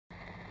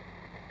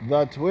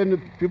that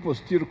when people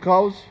steal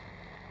cows,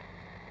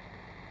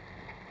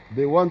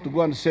 they want to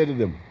go and sell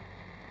them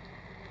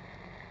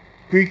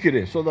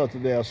quickly so that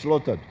they are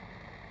slaughtered.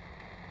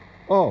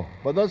 Oh,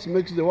 but that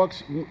makes the work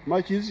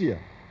much easier.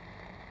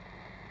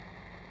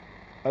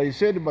 I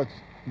said, but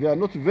there are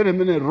not very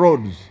many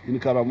roads in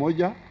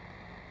Karamoja.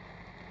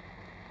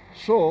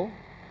 So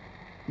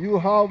you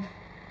have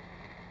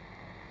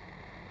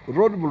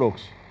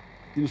roadblocks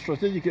in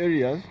strategic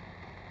areas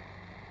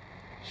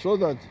so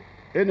that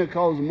any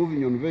cows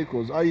moving on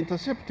vehicles are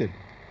intercepted.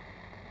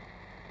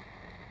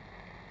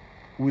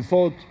 We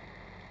thought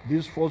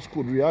this force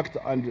could react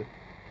and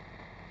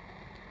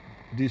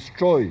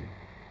destroy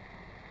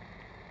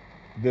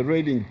the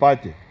raiding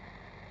party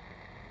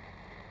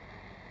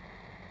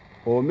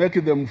or make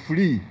them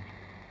flee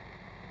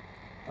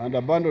and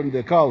abandon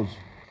the cows.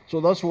 So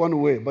that's one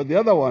way. But the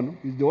other one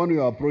is the one we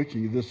are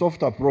approaching, the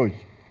soft approach.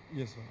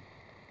 Yes, sir.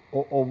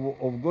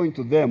 Of going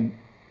to them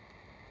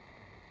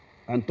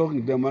and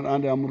talking to them,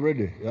 and I'm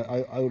ready.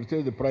 I will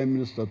tell the Prime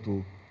Minister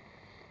to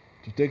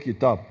take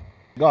it up.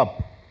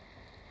 Gap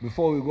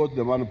before we go to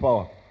the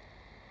manpower.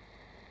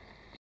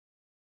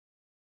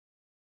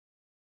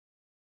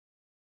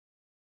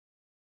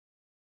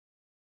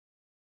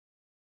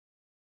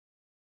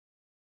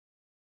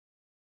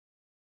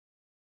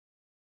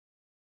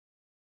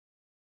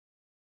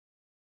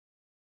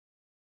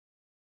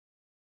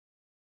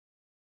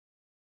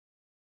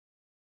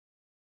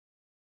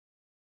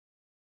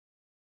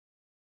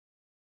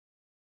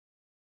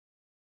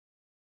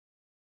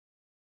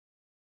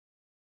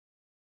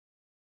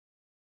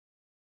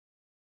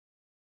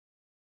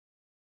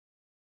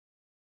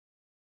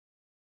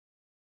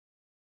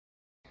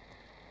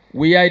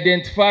 We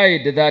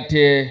identified that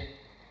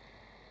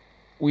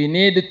we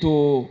need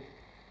to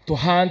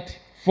hunt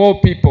 4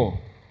 people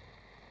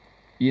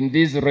in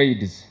these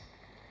raids.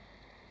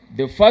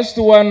 The first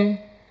one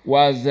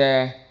was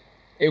a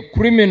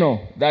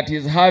criminal that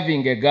is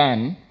having a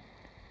gun.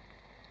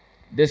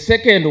 The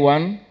second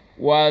one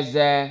was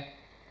that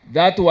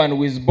one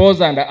with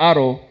bows and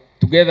arrow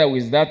together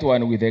with that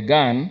one with a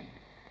gun.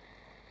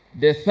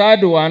 The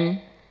third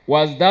one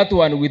was that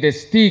one with a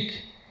stick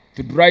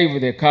to drive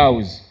the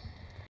cows.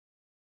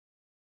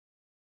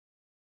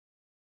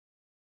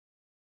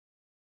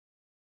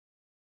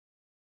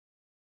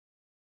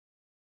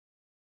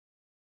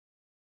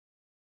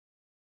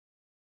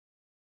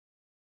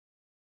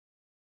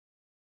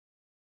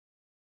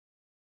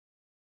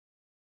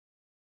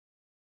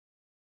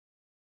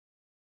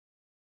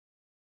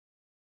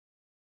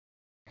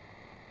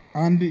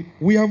 And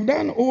we have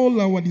done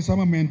all our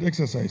disarmament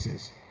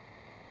exercises,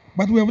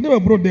 but we have never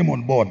brought them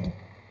on board.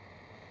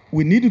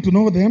 We need to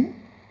know them.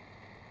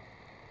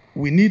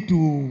 We need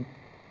to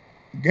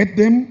get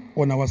them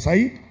on our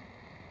side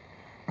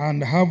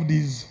and have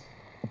this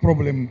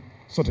problem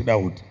sorted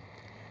out.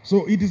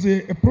 So it is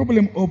a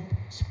problem of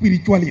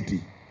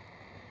spirituality.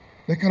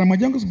 The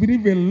Karamojangos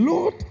believe a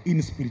lot in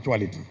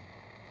spirituality.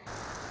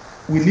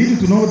 We need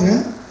to know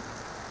them.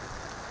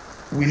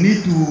 We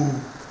need to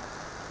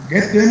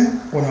get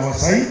them on our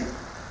side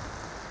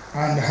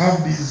and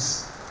have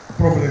this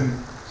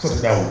problem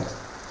sorted out.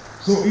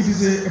 So it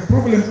is a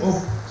problem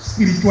of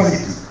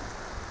spirituality.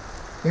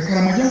 The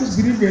Karamojangos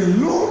believe a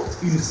lot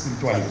in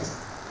spirituality.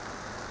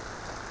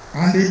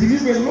 And they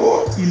believe a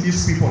lot in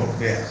these people of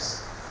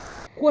theirs.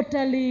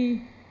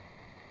 Quarterly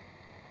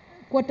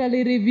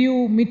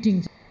review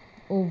meetings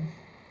of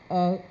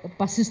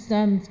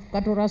persistent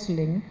cattle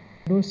rustling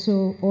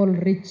also all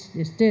reached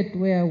a state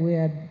where we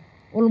had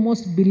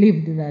almost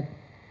believed that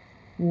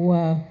we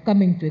were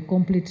coming to a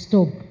complete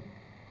stop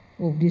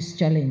of this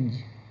challenge.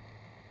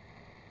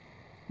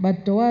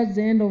 But towards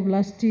the end of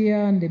last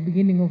year and the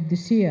beginning of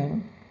this year,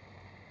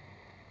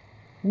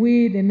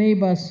 we, the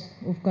neighbors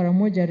of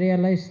Karamoja,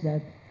 realized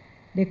that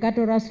the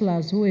cattle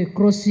rustlers who were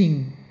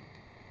crossing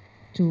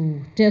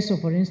to Teso,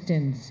 for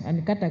instance,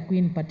 and Katakwi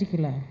in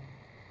particular,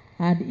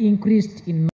 had increased in